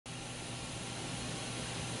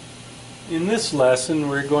In this lesson,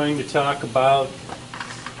 we're going to talk about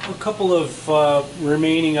a couple of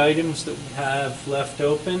remaining items that we have left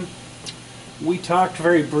open. We talked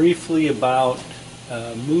very briefly about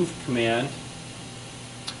move command.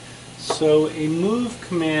 So a move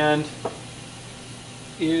command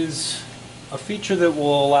is a feature that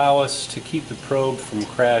will allow us to keep the probe from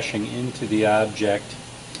crashing into the object.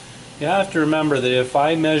 You have to remember that if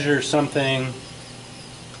I measure something,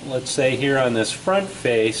 let's say here on this front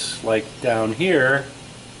face, like down here,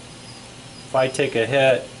 if I take a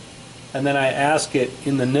hit and then I ask it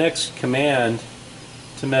in the next command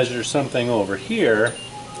to measure something over here,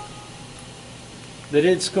 that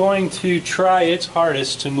it's going to try its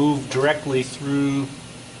hardest to move directly through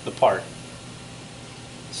the part.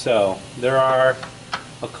 So there are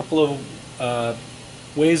a couple of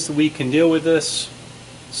ways that we can deal with this.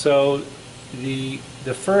 So the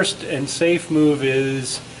first and safe move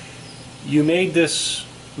is you made this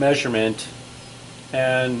measurement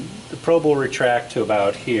and the probe will retract to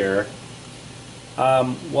about here.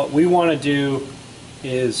 What we want to do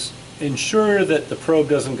is ensure that the probe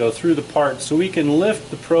doesn't go through the part, so we can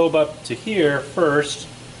lift the probe up to here first,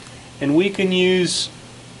 and we can use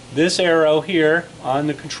this arrow here on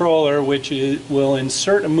the controller, which will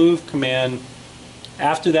insert a move command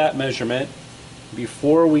after that measurement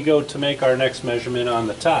before we go to make our next measurement on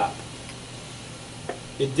the top.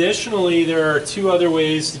 Additionally, there are two other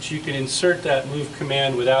ways that you can insert that move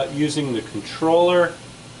command without using the controller,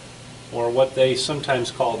 or what they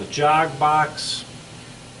sometimes call the jog box.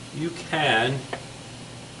 You can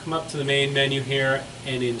come up to the main menu here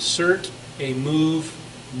and insert a move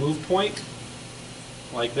point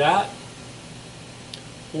like that,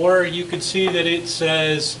 or you can see that it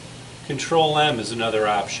says Control M is another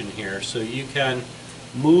option here, so you can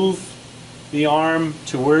move the arm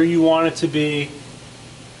to where you want it to be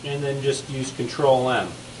and then just use Control M.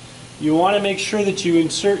 You want to make sure that you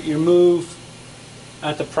insert your move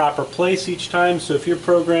at the proper place each time. So if you're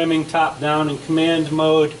programming top down in command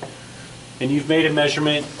mode and you've made a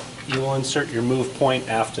measurement, you will insert your move point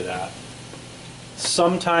after that.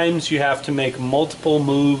 Sometimes you have to make multiple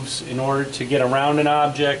moves in order to get around an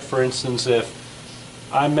object. For instance, if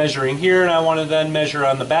I'm measuring here and I want to then measure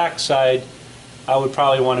on the back side, I would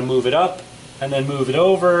probably want to move it up and then move it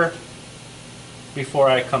over before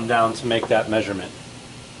I come down to make that measurement.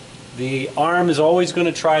 The arm is always going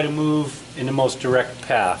to try to move in the most direct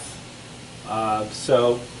path,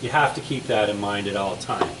 so you have to keep that in mind at all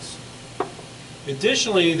times.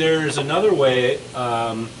 Additionally, there's another way,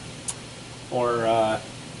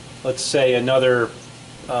 let's say another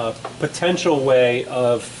potential way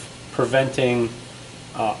of preventing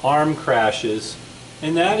arm crashes,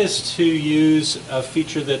 and that is to use a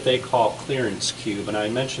feature that they call clearance cube, and I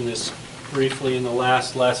mentioned this briefly in the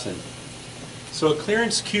last lesson. So a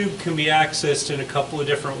clearance cube can be accessed in a couple of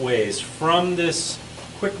different ways. From this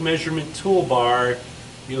quick measurement toolbar,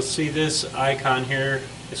 you'll see this icon here.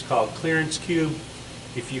 It's called clearance cube.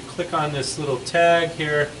 If you click on this little tag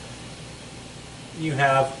here, you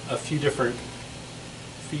have a few different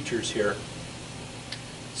features here.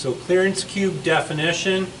 So clearance cube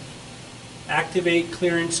definition, activate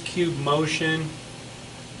clearance cube motion,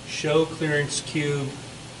 show clearance cube,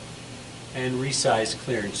 and resize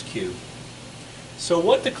clearance cube. So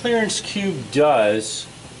what the clearance cube does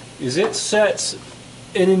is it sets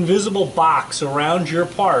an invisible box around your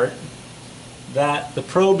part that the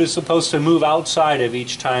probe is supposed to move outside of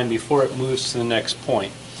each time before it moves to the next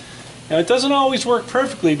point. Now it doesn't always work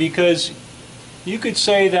perfectly, because you could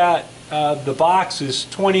say that the box is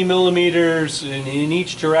 20 millimeters in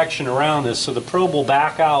each direction around this, so the probe will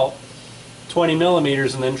back out 20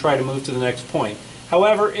 millimeters and then try to move to the next point.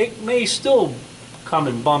 However, it may still come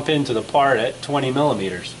and bump into the part at 20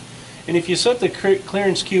 millimeters. And if you set the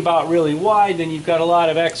clearance cube out really wide, then you've got a lot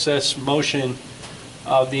of excess motion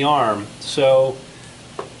of the arm. So,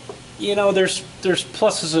 you know, there's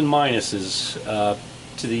pluses and minuses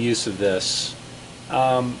to the use of this.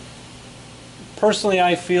 Personally,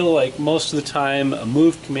 I feel like most of the time a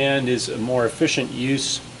move command is a more efficient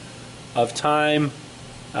use of time.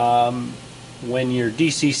 When your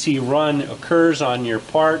DCC run occurs on your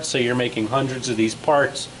part, say you're making hundreds of these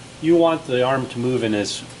parts, you want the arm to move in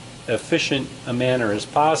as efficient a manner as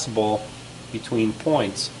possible between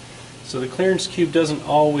points. So the clearance cube doesn't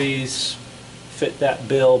always fit that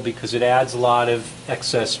bill because it adds a lot of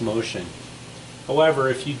excess motion. However,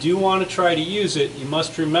 if you do want to try to use it, you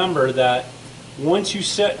must remember that once you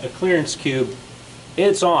set a clearance cube,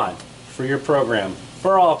 it's on for your program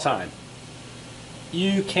for all time.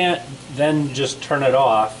 You can't then just turn it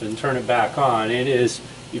off and turn it back on. It is,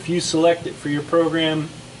 if you select it for your program,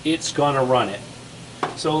 it's going to run it.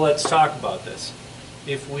 So let's talk about this.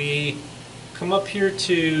 If we come up here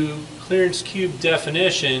to clearance cube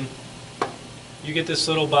definition, you get this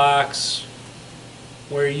little box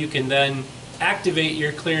where you can then activate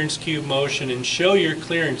your clearance cube motion and show your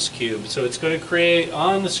clearance cube. So it's going to create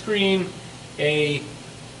on the screen a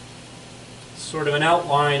sort of an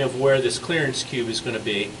outline of where this clearance cube is going to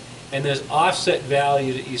be. And this offset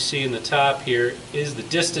value that you see in the top here is the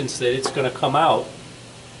distance that it's going to come out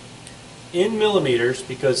in millimeters,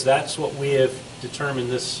 because that's what we have determined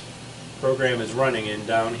this program is running in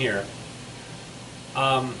down here.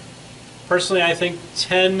 Personally, I think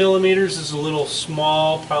 10 millimeters is a little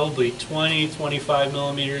small. Probably 20, 25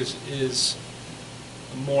 millimeters is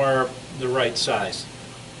more the right size.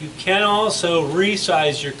 You can also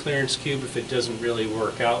resize your clearance cube if it doesn't really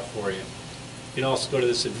work out for you. You can also go to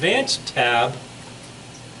this Advanced tab,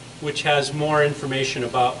 which has more information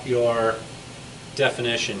about your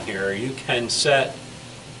definition here. You can set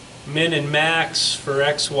min and max for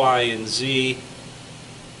X, Y, and Z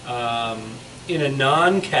in a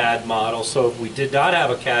non-CAD model. So if we did not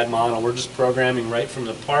have a CAD model, we're just programming right from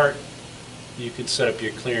the part, you could set up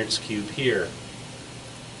your clearance cube here.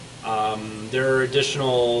 There are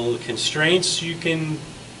additional constraints you can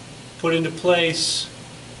put into place.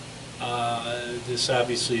 This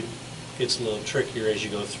obviously gets a little trickier as you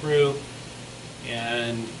go through,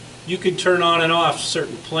 and you could turn on and off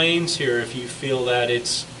certain planes here if you feel that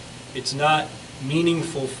it's not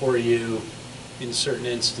meaningful for you in certain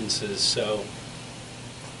instances. So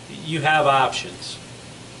you have options.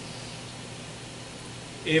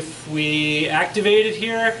 If we activate it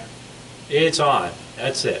here, it's on.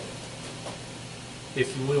 That's it.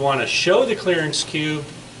 If we want to show the clearance cube,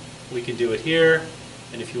 we can do it here.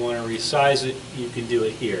 And if you want to resize it, you can do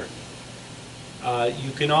it here.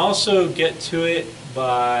 You can also get to it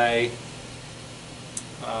by,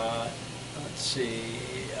 let's see,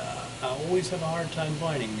 I always have a hard time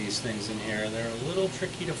finding these things in here. They're a little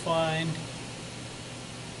tricky to find.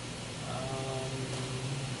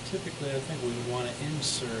 Typically, I think we would want to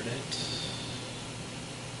insert it.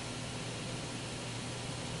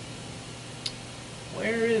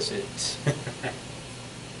 Where is it?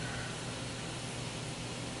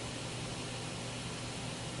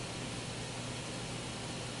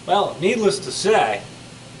 Well, needless to say,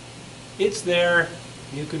 it's there.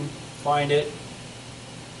 You can find it.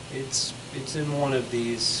 It's in one of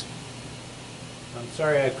these. I'm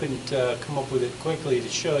sorry I couldn't come up with it quickly to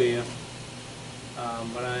show you,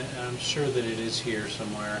 but I'm sure that it is here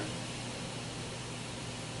somewhere.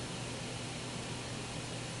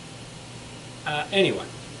 Anyway,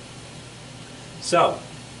 so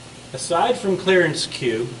aside from clearance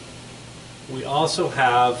cube, we also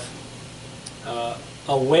have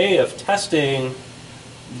a way of testing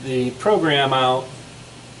the program out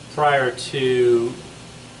prior to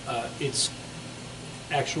it's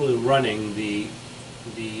actually running the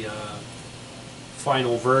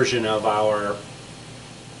final version of our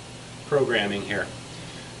programming here.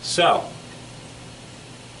 So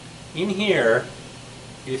in here,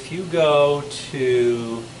 if you go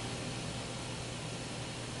to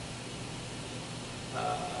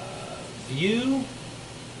View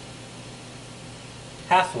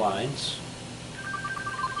Path Lines,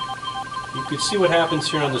 you can see what happens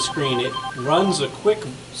here on the screen. It runs a quick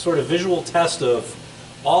sort of visual test of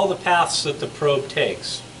all the paths that the probe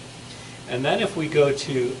takes. And then if we go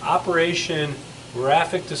to Operation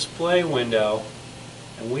Graphic Display Window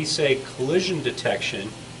and we say Collision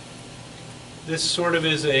Detection, this sort of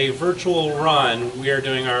is a virtual run. We are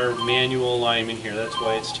doing our manual alignment here. That's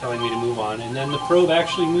why it's telling me to move on. And then the probe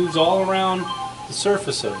actually moves all around the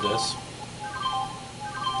surface of this.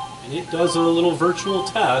 And it does a little virtual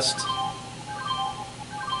test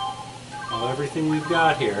of everything we've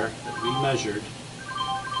got here that we measured.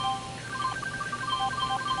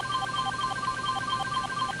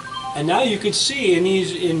 And now you can see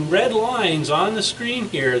in red lines on the screen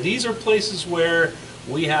here, these are places where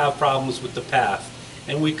we have problems with the path.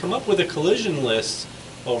 And we come up with a collision list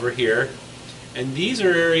over here, and these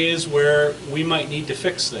are areas where we might need to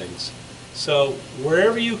fix things. So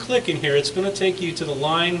wherever you click in here, it's going to take you to the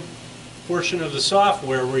line portion of the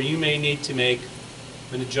software where you may need to make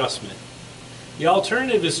an adjustment. The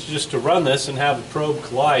alternative is just to run this and have the probe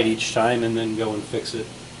collide each time and then go and fix it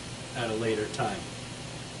at a later time.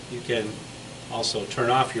 You can also turn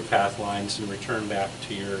off your path lines and return back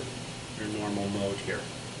to your normal mode here.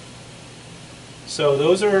 So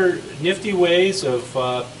those are nifty ways of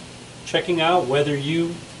checking out whether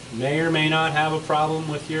you may or may not have a problem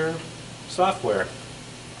with your software.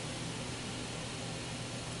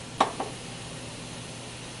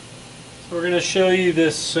 So we're going to show you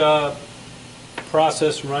this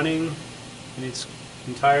process running in its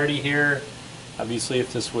entirety here. Obviously,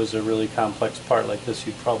 if this was a really complex part like this,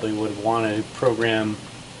 you probably would have wanted to program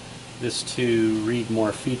this to read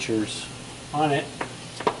more features on it.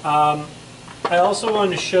 I also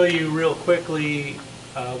wanted to show you real quickly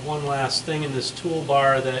one last thing in this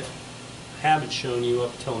toolbar that I haven't shown you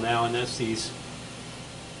up till now, and that's these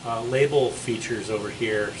label features over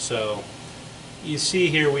here. So you see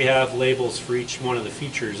here we have labels for each one of the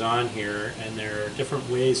features on here, and there are different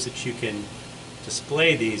ways that you can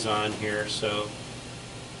display these on here. So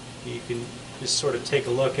you can just sort of take a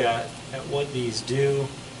look at what these do.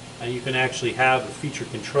 You can actually have a feature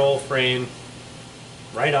control frame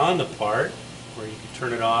right on the part where you can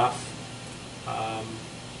turn it off.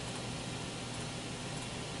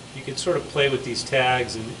 You can sort of play with these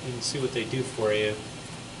tags and see what they do for you.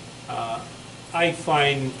 I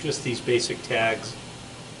find just these basic tags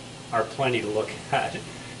are plenty to look at.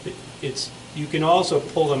 You can also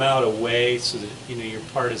pull them out away so that your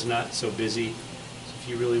part is not so busy. So if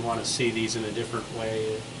you really want to see these in a different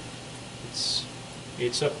way,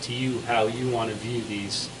 it's up to you how you want to view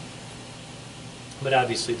these. But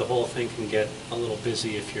obviously the whole thing can get a little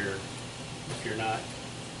busy if you're not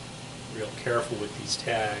real careful with these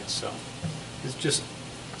tags. So it's just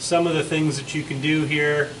some of the things that you can do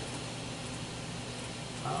here.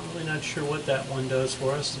 I'm really not sure what that one does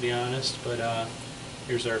for us, to be honest, but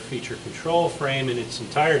here's our feature control frame in its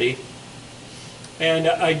entirety. And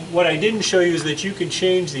what I didn't show you is that you can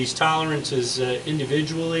change these tolerances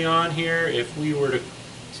individually on here. If we were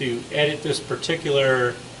to edit this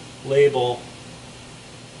particular label,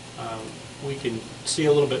 we can see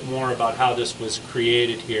a little bit more about how this was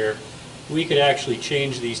created here. We could actually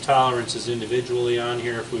change these tolerances individually on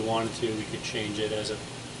here if we wanted to. We could change it as a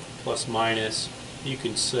plus minus. You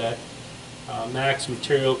can set max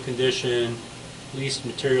material condition, least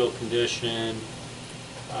material condition.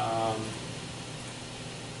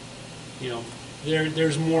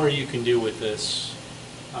 There's more you can do with this.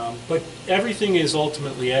 But everything is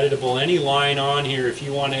ultimately editable. Any line on here, if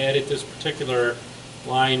you want to edit this particular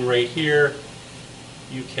line right here,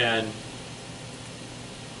 you can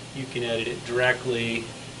edit it directly.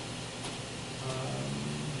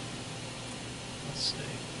 Let's see.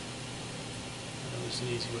 I know there's an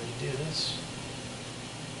easy way to do this.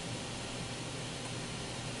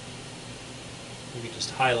 You can just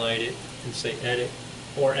highlight it and say edit,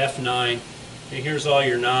 or F9. And here's all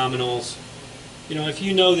your nominals. If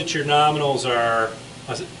you know that your nominals are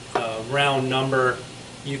a round number,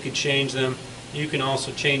 you could change them. You can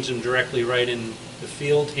also change them directly right in the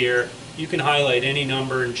field here. You can highlight any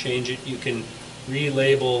number and change it. You can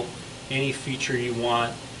relabel any feature you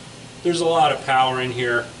want. There's a lot of power in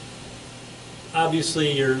here.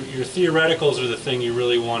 Obviously, your theoreticals are the thing you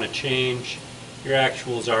really want to change. Your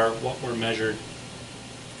actuals are what were measured.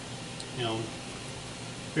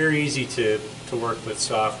 Very easy to work with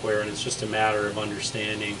software, and it's just a matter of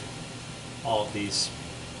understanding all of these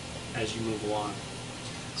as you move along.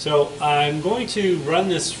 So I'm going to run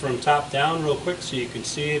this from top down real quick so you can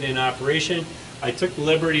see it in operation. I took the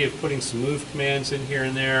liberty of putting some move commands in here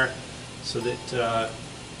and there so that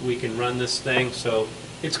we can run this thing. So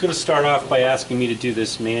it's going to start off by asking me to do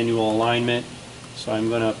this manual alignment. So I'm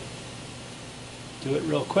going to do it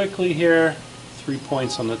real quickly here. 3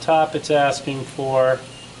 points on the top it's asking for.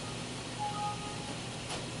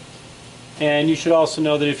 And you should also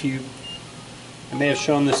know that I may have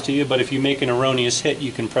shown this to you, but if you make an erroneous hit,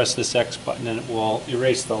 you can press this X button and it will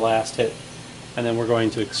erase the last hit. And then we're going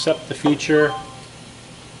to accept the feature.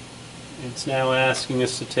 It's now asking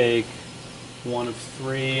us to take 1 of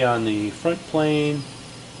 3 on the front plane.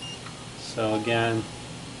 So again,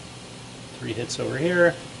 3 hits over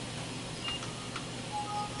here.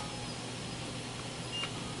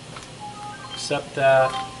 Accept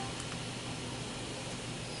that.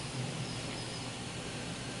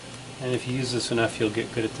 And if you use this enough, you'll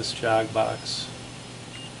get good at this jog box.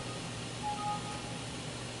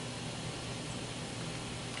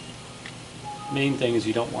 Main thing is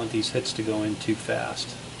you don't want these hits to go in too fast.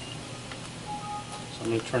 So I'm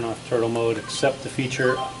going to turn off turtle mode, accept the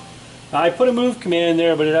feature. Now, I put a move command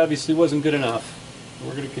there, but it obviously wasn't good enough.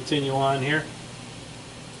 We're going to continue on here.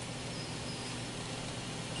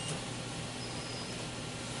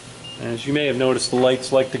 As you may have noticed, the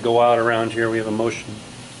lights like to go out around here. We have a motion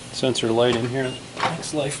sensor light in here. That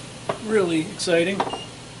makes life really exciting.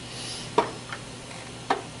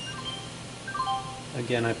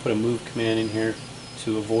 Again, I put a move command in here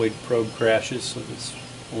to avoid probe crashes, so this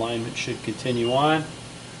alignment should continue on.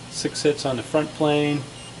 6 hits on the front plane.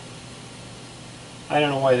 I don't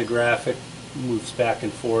know why the graphic moves back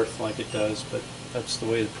and forth like it does, but that's the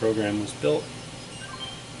way the program was built.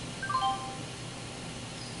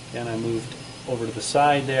 Again, I moved over to the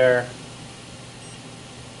side there.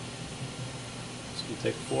 So we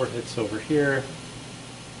take 4 hits over here.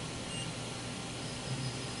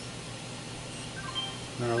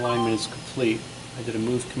 And our alignment is complete. I did a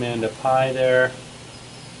move command up high there.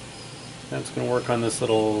 That's going to work on this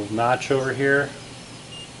little notch over here.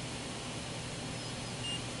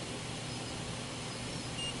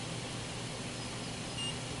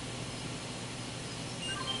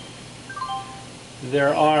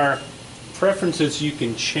 There are preferences you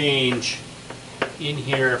can change in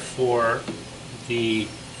here for the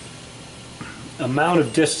amount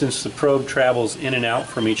of distance the probe travels in and out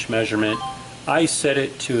from each measurement. I set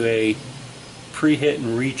it to a pre-hit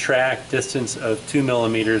and retract distance of 2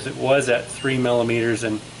 millimeters. It was at 3 millimeters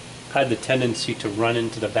and had the tendency to run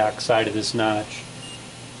into the back side of this notch.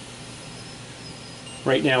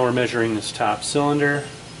 Right now we're measuring this top cylinder.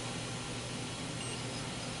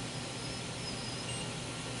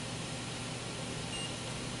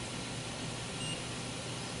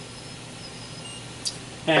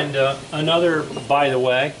 And another, by the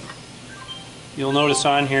way, you'll notice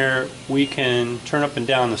on here we can turn up and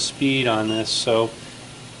down the speed on this. So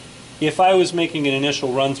if I was making an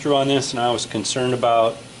initial run through on this and I was concerned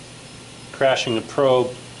about crashing the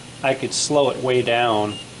probe, I could slow it way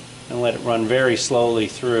down and let it run very slowly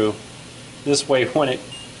through. This way when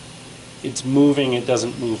it's moving, it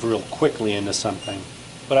doesn't move real quickly into something.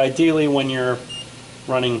 But ideally when you're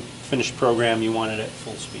running finished program, you want it at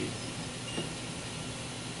full speed.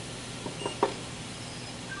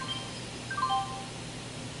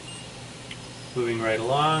 Moving right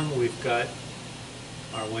along, we've got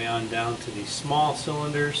our way on down to these small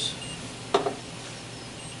cylinders,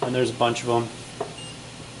 and there's a bunch of them.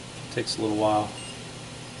 It takes a little while.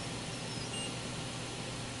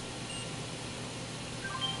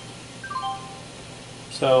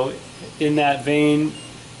 So in that vein,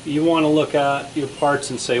 you want to look at your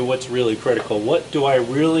parts and say what's really critical. What do I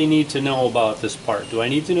really need to know about this part? Do I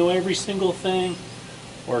need to know every single thing,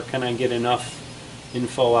 or can I get enough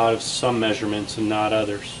info out of some measurements and not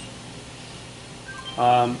others?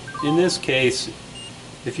 In this case,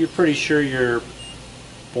 if you're pretty sure you're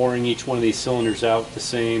boring each one of these cylinders out with the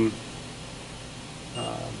same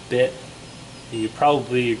bit, you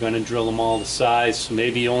probably are going to drill them all to size, so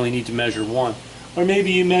maybe you only need to measure one. Or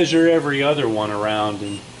maybe you measure every other one around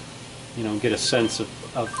and get a sense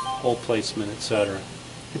of hole placement, etc.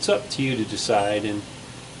 It's up to you to decide,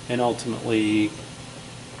 and ultimately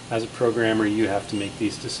as a programmer, you have to make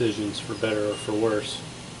these decisions for better or for worse.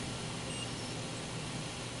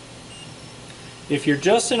 If you're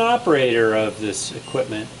just an operator of this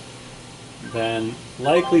equipment, then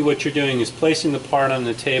likely what you're doing is placing the part on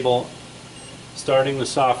the table, starting the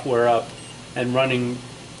software up, and running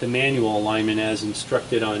the manual alignment as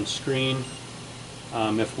instructed on screen.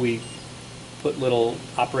 If we put little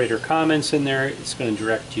operator comments in there, it's going to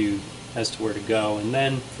direct you as to where to go, and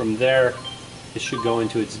then from there it should go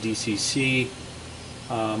into its DCC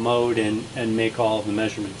mode and make all of the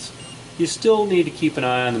measurements. You still need to keep an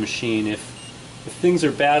eye on the machine. If things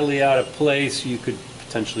are badly out of place, you could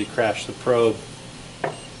potentially crash the probe,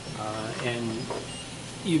 and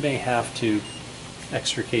you may have to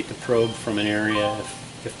extricate the probe from an area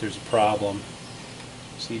if there's a problem.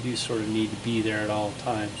 So you do sort of need to be there at all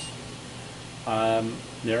times.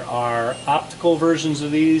 There are optical versions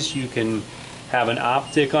of these. You can have an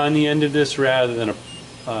optic on the end of this rather than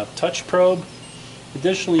a touch probe.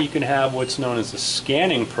 Additionally, you can have what's known as a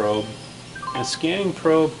scanning probe. And a scanning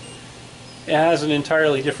probe, it has an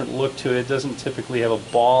entirely different look to it. It doesn't typically have a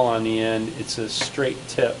ball on the end. It's a straight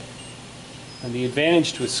tip. And the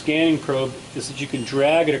advantage to a scanning probe is that you can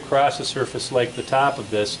drag it across a surface like the top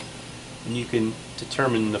of this, and you can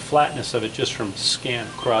determine the flatness of it just from scan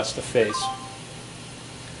across the face.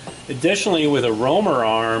 Additionally, with a roamer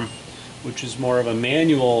arm, which is more of a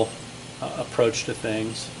manual approach to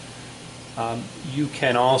things, you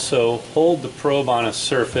can also hold the probe on a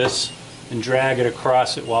surface and drag it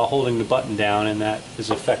across it while holding the button down, and that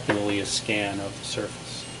is effectively a scan of the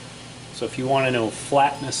surface. So if you want to know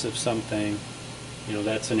flatness of something,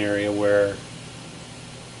 that's an area where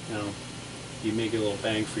you may get a little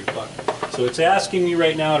bang for your buck. So it's asking me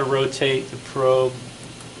right now to rotate the probe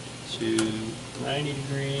to 90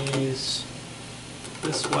 degrees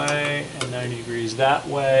this way and 90 degrees that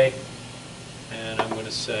way, and I'm going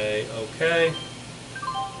to say OK.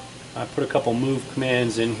 I put a couple move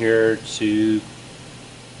commands in here to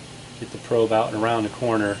get the probe out and around the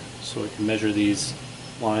corner so we can measure these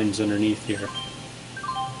lines underneath here.